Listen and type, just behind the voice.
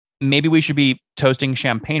maybe we should be toasting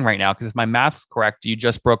champagne right now because if my math's correct, you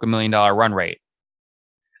just broke $1 million run rate.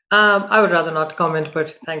 I would rather not comment,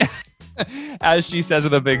 but thanks. As she says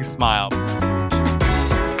with a big smile.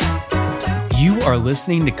 You are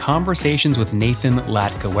listening to Conversations with Nathan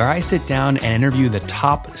Latka, where I sit down and interview the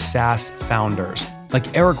top SaaS founders,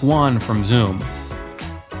 like Eric Yuan from Zoom.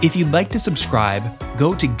 If you'd like to subscribe,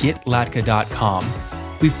 go to getlatka.com.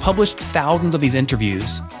 We've published thousands of these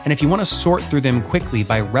interviews, and if you want to sort through them quickly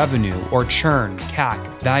by revenue or churn,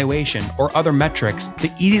 CAC, valuation, or other metrics,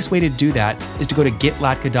 the easiest way to do that is to go to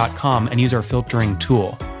getlatka.com and use our filtering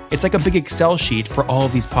tool. It's like a big Excel sheet for all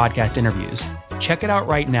of these podcast interviews. Check it out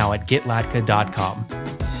right now at getlatka.com.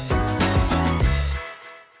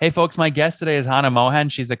 Hey folks, my guest today is Hannah Mohan.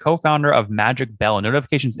 She's the co-founder of Magic Bell, a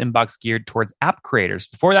notifications inbox geared towards app creators.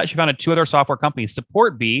 Before that, she founded two other software companies,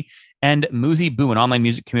 SupportBee and Musi Boo, an online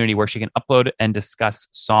music community where she can upload and discuss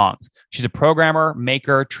songs. She's a programmer,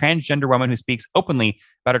 maker, transgender woman who speaks openly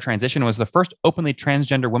about her transition and was the first openly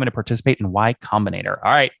transgender woman to participate in Y Combinator.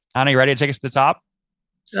 All right, Hannah, you ready to take us to the top?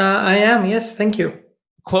 I am, yes, thank you.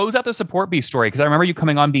 Close out the SupportBee story, because I remember you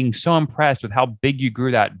coming on being so impressed with how big you grew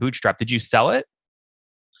that bootstrap. Did you sell it?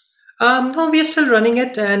 No, we are still running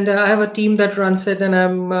it, and I have a team that runs it, and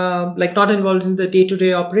I'm not involved in the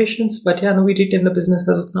day-to-day operations. But yeah, no, we retain the business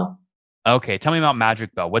as of now. Okay, tell me about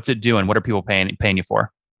Magic Bell. What's it doing? What are people paying you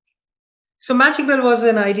for? So Magic Bell was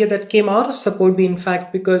an idea that came out of SupportBee, in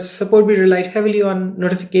fact, because SupportBee relied heavily on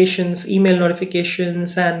notifications, email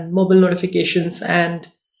notifications, and mobile notifications, and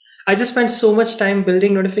I just spent so much time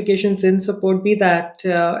building notifications in SupportBee that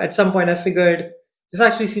at some point I figured this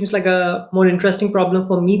actually seems like a more interesting problem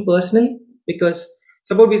for me personally, because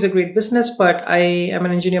SupportBee is a great business, but I am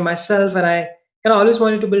an engineer myself and I kind of always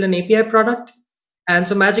wanted to build an API product. And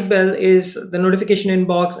so Magic Bell is the notification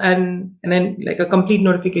inbox and then like a complete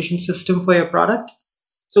notification system for your product.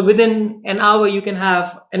 So within an hour, you can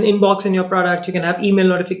have an inbox in your product. You can have email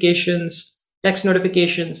notifications, text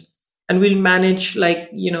notifications, and we'll manage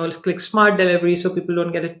let's click smart delivery so people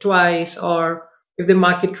don't get it twice, or if they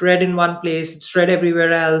mark it read in one place, it's read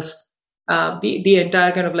everywhere else. The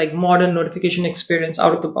entire kind of like modern notification experience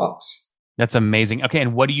out of the box. That's amazing. Okay,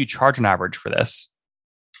 and what do you charge on average for this?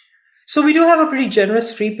 So we do have a pretty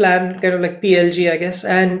generous free plan, kind of like PLG, I guess.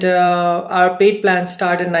 And our paid plans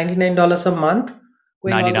start at $99 a month.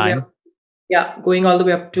 $99? Going all the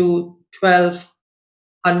way up to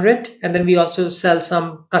 $1,200. And then we also sell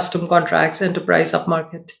some custom contracts, enterprise,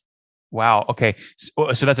 upmarket. Wow. Okay.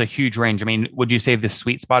 So that's a huge range. I mean, would you say the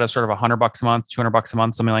sweet spot is sort of $100 a month, $200 a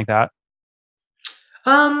month, something like that?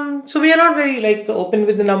 So we are not very open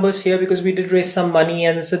with the numbers here because we did raise some money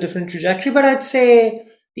and it's a different trajectory. But I'd say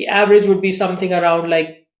the average would be something around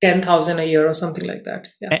like 10,000 a year or something like that.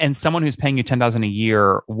 Yeah. And someone who's paying you 10,000 a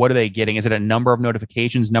year, what are they getting? Is it a number of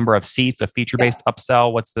notifications, number of seats, a feature-based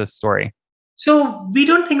upsell? What's the story? So we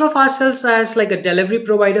don't think of ourselves as like a delivery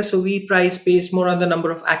provider. So we price based more on the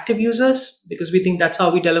number of active users because we think that's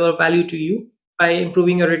how we deliver value to you by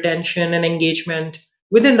improving your retention and engagement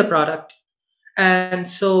within the product. And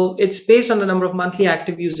so it's based on the number of monthly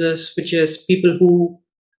active users, which is people who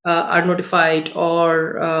are notified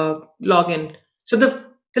or log in. So the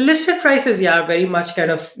listed prices, are very much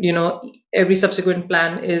kind of, every subsequent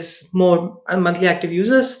plan is more on monthly active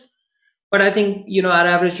users. But I think, our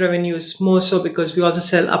average revenue is more so because we also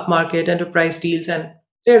sell upmarket enterprise deals. And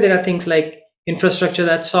there are things like infrastructure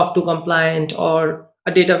that's SOC 2 compliant or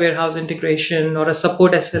a data warehouse integration or a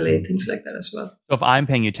support SLA, things like that as well. So if I'm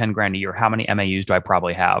paying you 10 grand a year, how many MAUs do I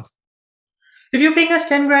probably have? If you're paying us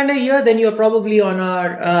 10 grand a year, then you're probably on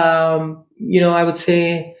our, I would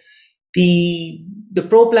say the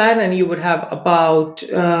pro plan, and you would have about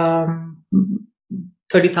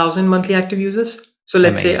 30,000 monthly active users. So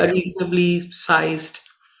let's say a reasonably sized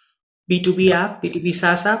B2B app, B2B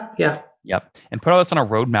SaaS app. Yeah. Yep. And put all this on a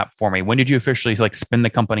roadmap for me. When did you officially spin the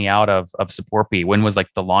company out of SupportBee? When was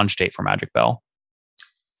the launch date for Magic Bell?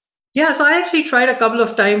 Yeah. So I actually tried a couple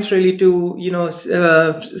of times really to,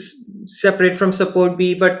 separate from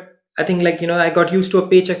SupportBee, but I think I got used to a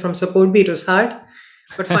paycheck from SupportBee. It was hard,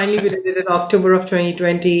 but finally we did it in October of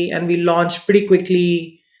 2020 and we launched pretty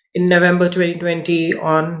quickly in November 2020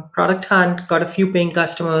 on Product Hunt, got a few paying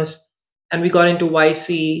customers, and we got into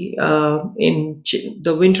YC in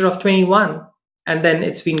the winter of 21. And then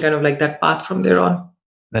it's been kind of like that path from there on.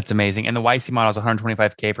 That's amazing. And the YC model is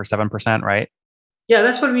 $125K for 7%, right? Yeah,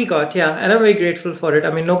 that's what we got. Yeah. And I'm very grateful for it.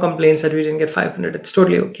 I mean, no complaints that we didn't get 500. It's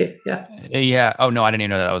totally okay. Yeah. Yeah. Oh, no, I didn't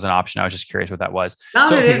even know that was an option. I was just curious what that was.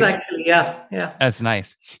 Now it is actually. Yeah. Yeah. That's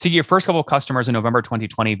nice. So your first couple of customers in November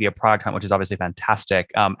 2020 via Product Hunt, which is obviously fantastic.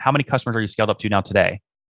 How many customers are you scaled up to now today?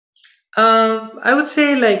 I would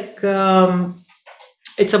say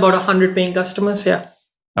it's about 100 paying customers. Yeah.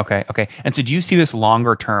 Okay. Okay. And so do you see this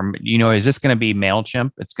longer term? Is this going to be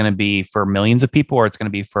MailChimp? It's going to be for millions of people, or it's going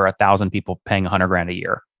to be for 1,000 people paying 100 grand a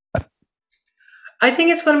year? I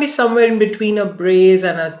think it's going to be somewhere in between a Braze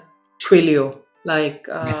and a Twilio.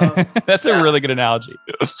 That's a really good analogy.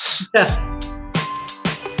 Yeah.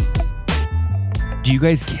 Do you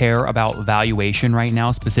guys care about valuation right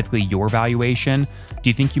now, specifically your valuation?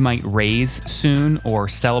 Do you think you might raise soon or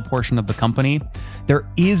sell a portion of the company? There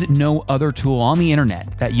is no other tool on the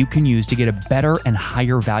internet that you can use to get a better and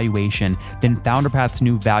higher valuation than FounderPath's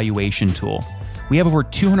new valuation tool. We have over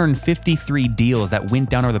 253 deals that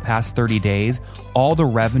went down over the past 30 days, all the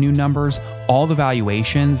revenue numbers, all the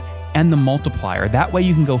valuations, and the multiplier. That way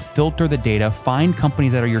you can go filter the data, find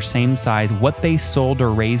companies that are your same size, what they sold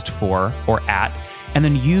or raised for or at, and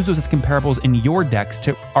then use those as comparables in your decks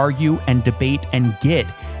to argue and debate and get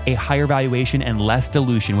a higher valuation and less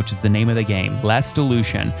dilution, which is the name of the game, less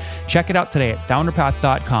dilution. Check it out today at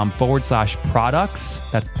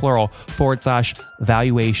founderpath.com/products, that's plural,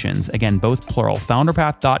 /valuations. Again, both plural,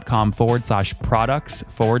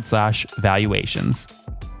 founderpath.com/products/valuations.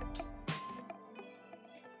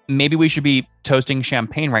 Maybe we should be toasting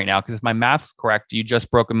champagne right now because if my math's correct, you just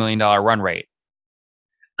broke $1 million run rate.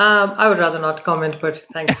 I would rather not comment, but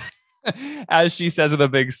thanks. As she says with a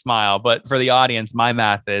big smile. But for the audience, my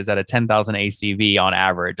math is at a 10,000 ACV on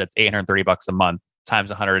average. That's $830 a month times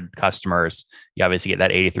 100 customers. You obviously get that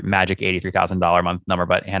magic $83,000 a month number.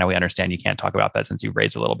 But Hannah, we understand you can't talk about that since you've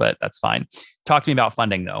raised a little bit. That's fine. Talk to me about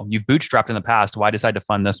funding though. You've bootstrapped in the past. Why decide to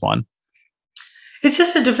fund this one? It's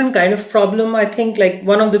just a different kind of problem. I think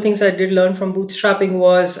one of the things I did learn from bootstrapping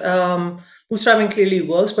was bootstrapping clearly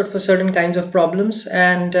works, but for certain kinds of problems.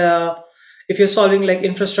 And if you're solving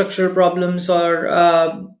infrastructure problems or,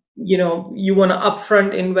 you want to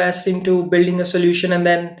upfront invest into building a solution and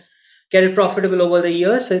then get it profitable over the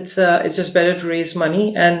years, it's just better to raise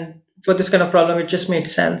money. And for this kind of problem, it just made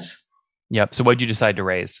sense. Yep. So what did you decide to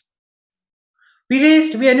raise?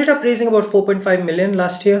 We ended up raising about 4.5 million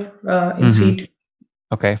last year in seed.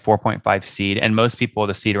 Okay, 4.5 seed. And most people,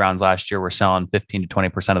 the seed rounds last year were selling 15 to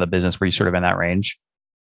 20% of the business. Were you sort of in that range?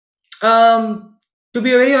 To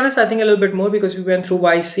be very honest, I think a little bit more because we went through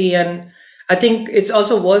YC. And I think it's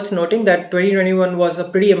also worth noting that 2021 was a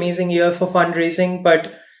pretty amazing year for fundraising.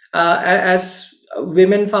 But as a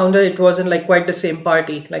women founder, it wasn't quite the same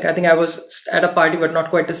party. I think I was at a party, but not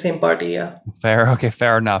quite the same party. Yeah. Fair. Okay,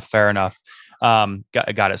 fair enough.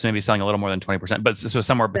 Got it. So maybe selling a little more than 20%, but so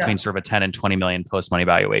somewhere between sort of a 10 and 20 million post money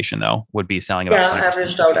valuation though would be selling about 20%.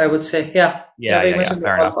 Averaged out, I would say. Yeah.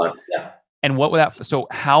 Fair enough. Yeah. And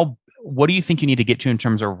what do you think you need to get to in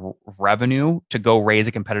terms of revenue to go raise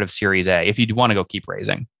a competitive Series A if you do want to go keep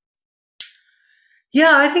raising?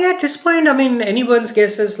 Yeah, I think at this point, anyone's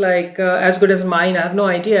guess is as good as mine. I have no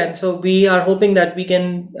idea. And so we are hoping that we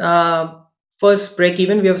can first break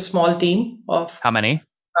even. We have a small team of... How many?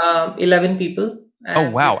 11 people. Oh,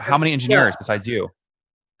 wow. How many engineers besides you?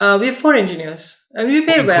 We have 4 engineers. And we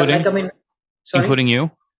pay well. Sorry? Including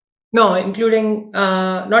you? No,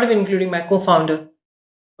 not even including my co-founder.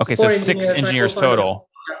 Okay, so 6 engineers total.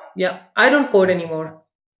 Yeah. I don't code anymore.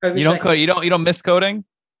 You don't code? You don't miss coding?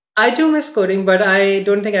 I do miss coding, but I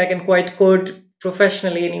don't think I can quite code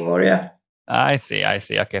professionally anymore. Yeah. I see.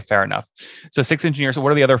 Okay, fair enough. So 6 engineers. So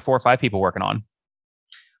what are the other 4 or 5 people working on?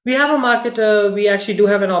 We have a marketer. We actually do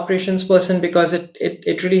have an operations person because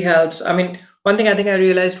it really helps. One thing I think I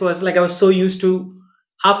realized was I was so used to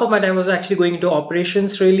half of my time was actually going into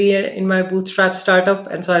operations really in my bootstrap startup.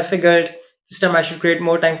 And so I figured this time I should create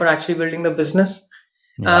more time for actually building the business.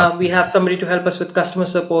 Yeah. We have somebody to help us with customer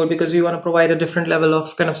support because we want to provide a different level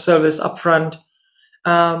of kind of service upfront.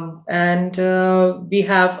 And we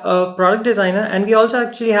have a product designer, and we also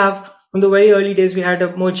actually have, from the very early days, we had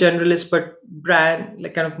a more generalist but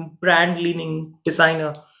brand leaning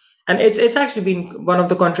designer. And it's actually been one of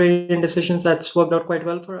the contrarian decisions that's worked out quite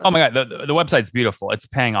well for us. Oh my God, the website's beautiful. It's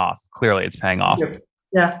paying off. Clearly, it's paying off.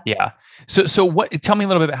 Yeah. So tell me a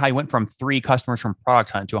little bit about how you went from 3 customers from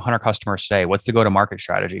Product Hunt to 100 customers today. What's the go-to-market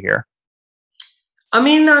strategy here?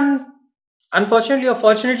 Unfortunately or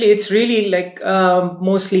fortunately, it's really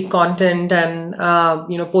mostly content and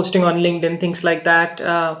posting on LinkedIn, things like that.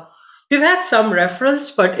 We've had some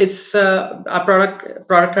referrals, but it's our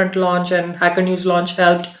product hunt launch and Hacker News launch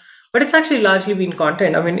helped. But it's actually largely been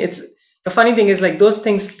content. It's the funny thing is those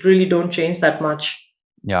things really don't change that much.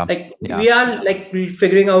 Yeah. We are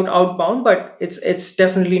figuring out outbound, but it's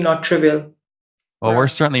definitely not trivial. Well, we're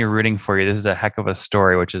certainly rooting for you. This is a heck of a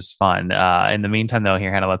story, which is fun. In the meantime, though,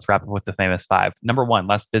 here, Hannah, let's wrap up with the famous 5. Number 1,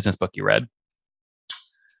 last business book you read.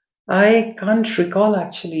 I can't recall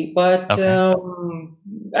actually, but Okay.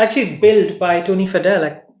 actually built by Tony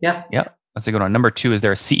Fadell. Yeah. Yep. That's a good one. Number two, is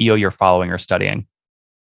there a CEO you're following or studying?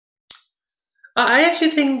 I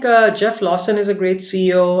actually think Jeff Lawson is a great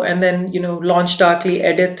CEO, and then Launch Darkly,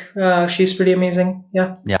 Edith. She's pretty amazing.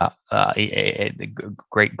 Yeah. Yeah.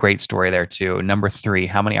 Great, great story there too. Number three,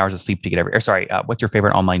 how many hours of sleep to get every, or sorry, what's your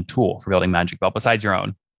favorite online tool for building Magic Belt besides your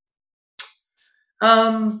own?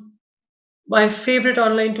 Um, my favorite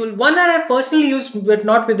online tool, one that I've personally used, but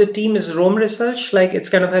not with the team, is Rome Research. Like it's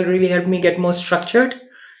kind of really helped me get more structured.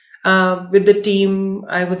 With the team,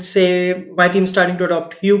 I would say my team's starting to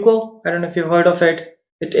adopt Hugo. I don't know if you've heard of it.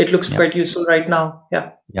 It looks Yep. quite useful right now.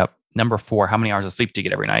 Yeah. Yep. Number four, how many hours of sleep do you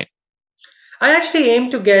get every night? I actually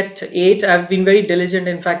aim to get 8. I've been very diligent.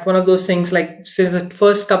 In fact, one of those things, like since the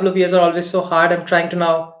first couple of years are always so hard, I'm trying to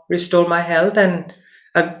now restore my health. And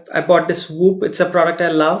I bought this Whoop. It's a product I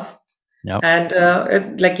love. Yep. And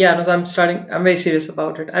yeah, no, so I'm very serious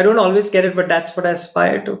about it. I don't always get it, but that's what I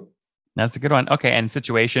aspire to. That's a good one. Okay. And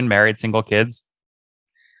situation, married, single, kids?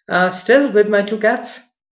 Still with my 2 cats.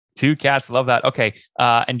 Two cats. Love that. Okay.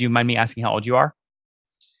 And do you mind me asking how old you are?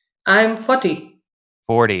 I'm 40.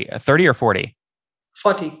 40, 30 or 40?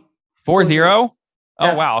 40. 40? 40. Oh,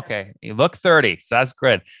 Yeah. wow. Okay. You look 30. So that's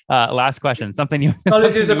good. Last question. Something you,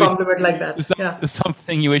 Always something use a you, compliment like that. Yeah.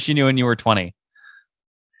 something you wish you knew when you were 20.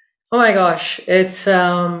 Oh my gosh. It's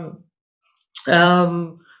well,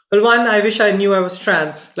 one, I wish I knew I was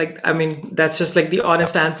trans. Like, I mean, that's just like the Yep.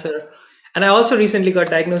 honest answer. And I also recently got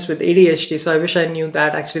diagnosed with ADHD, so I wish I knew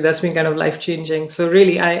that. Actually, that's been kind of life changing. So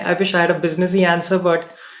really, I wish I had a businessy answer, but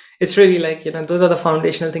it's really like, those are the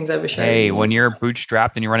foundational things I wish I Hey, really knew. when you're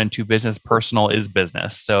bootstrapped and you're running two business, personal is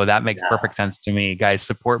business. So that makes Yeah. perfect sense to me. Guys,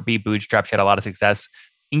 support B Bootstrap. She had a lot of success.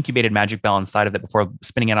 Incubated Magic Bell inside of it before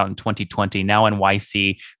spinning it out in 2020. Now in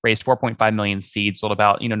YC, raised 4.5 million seeds, sold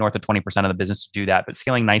about north of 20% of the business to do that, but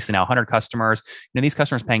scaling nicely now. 100 customers. These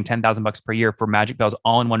customers paying $10,000 per year for Magic Bell's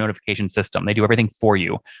all-in-one notification system. They do everything for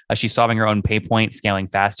you. She's solving her own pay point, scaling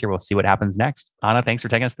fast here. We'll see what happens next. Anna, thanks for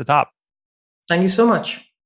taking us to the top. Thank you so much.